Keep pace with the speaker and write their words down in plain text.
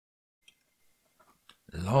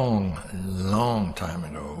long, long time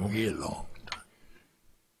ago, real long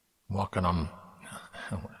time,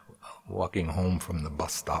 walking home from the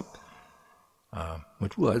bus stop,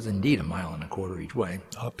 which was indeed 1.25 miles each way,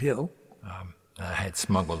 uphill. I had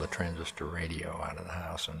smuggled a transistor radio out of the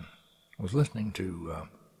house and was listening to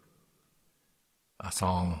a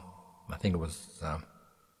song. I think it was, I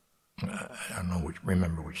don't know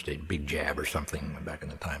remember which state, Big Jab or something back in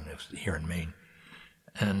the time. It was here in Maine.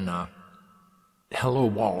 And Hello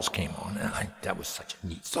Walls came on, and that was such a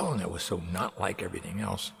neat song. It was so not like everything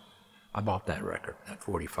else. I bought that record, that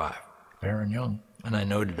 45, fair and young. And I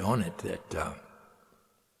noted on it that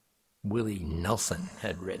Willie Nelson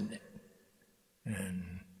had written it,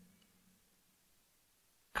 and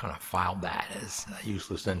kind of filed that as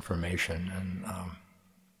useless information. And a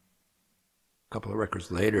couple of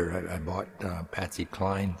records later, I bought Patsy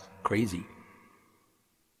Cline's Crazy,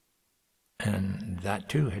 and that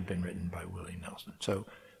too had been written by Willie Nelson. So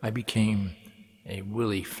I became a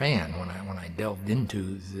Willie fan when I delved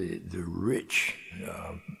into the rich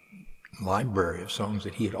library of songs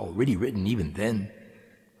that he had already written. Even then,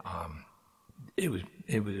 it was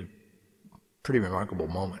a pretty remarkable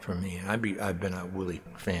moment for me, and I've been a Willie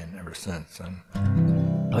fan ever since.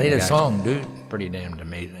 And play the song, dude. Pretty damned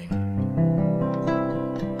amazing.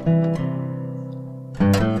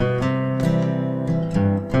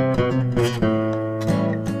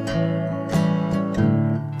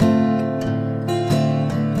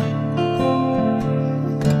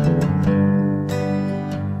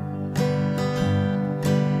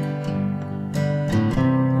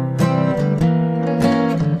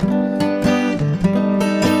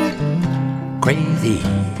 Crazy,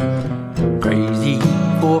 crazy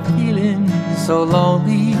for feeling so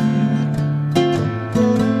lonely.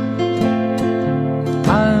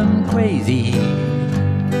 I'm crazy,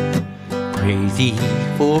 crazy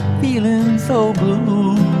for feeling so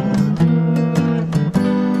blue.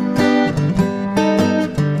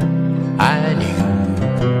 I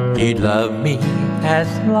knew you'd love me as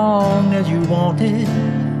long as you wanted.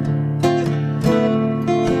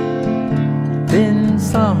 Then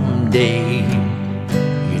someday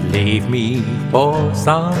you'd leave me for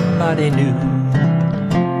somebody new.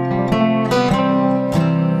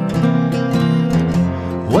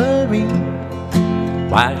 Worry,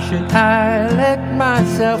 why should I let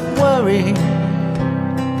myself worry?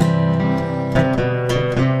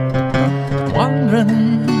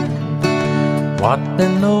 Wondering, what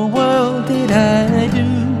in the world did I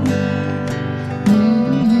do?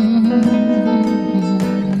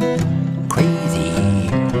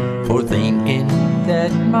 Thinking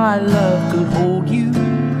that my love could hold you.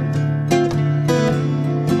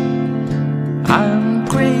 I'm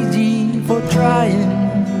crazy for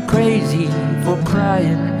trying, crazy for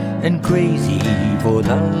crying, and crazy for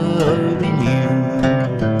loving you.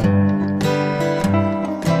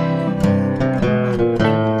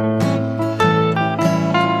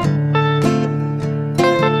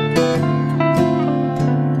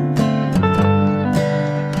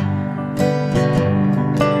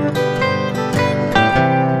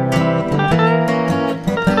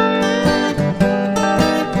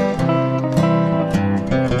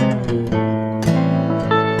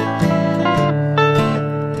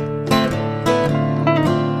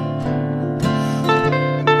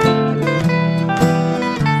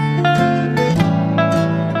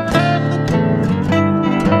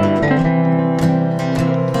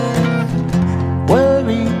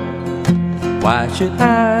 Why should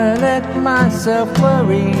I let myself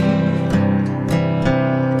worry?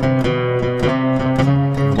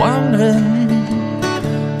 Wondering,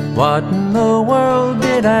 what in the world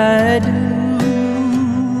did I do?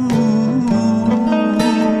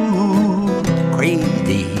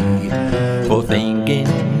 Crazy for thinking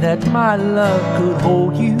that my love could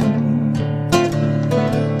hold you.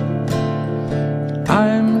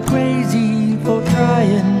 I'm crazy for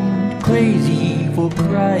trying, crazy for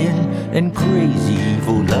crying, and crazy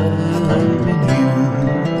for loving you.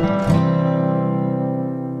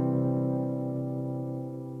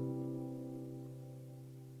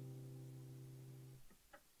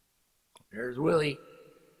 There's Willie.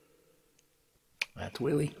 That's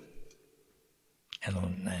Willie.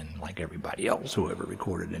 And like everybody else who ever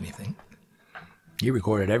recorded anything, he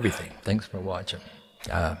recorded everything. Thanks for watching.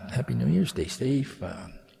 Happy New Year. Stay safe.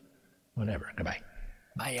 Whatever. Goodbye.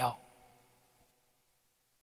 Bye, y'all.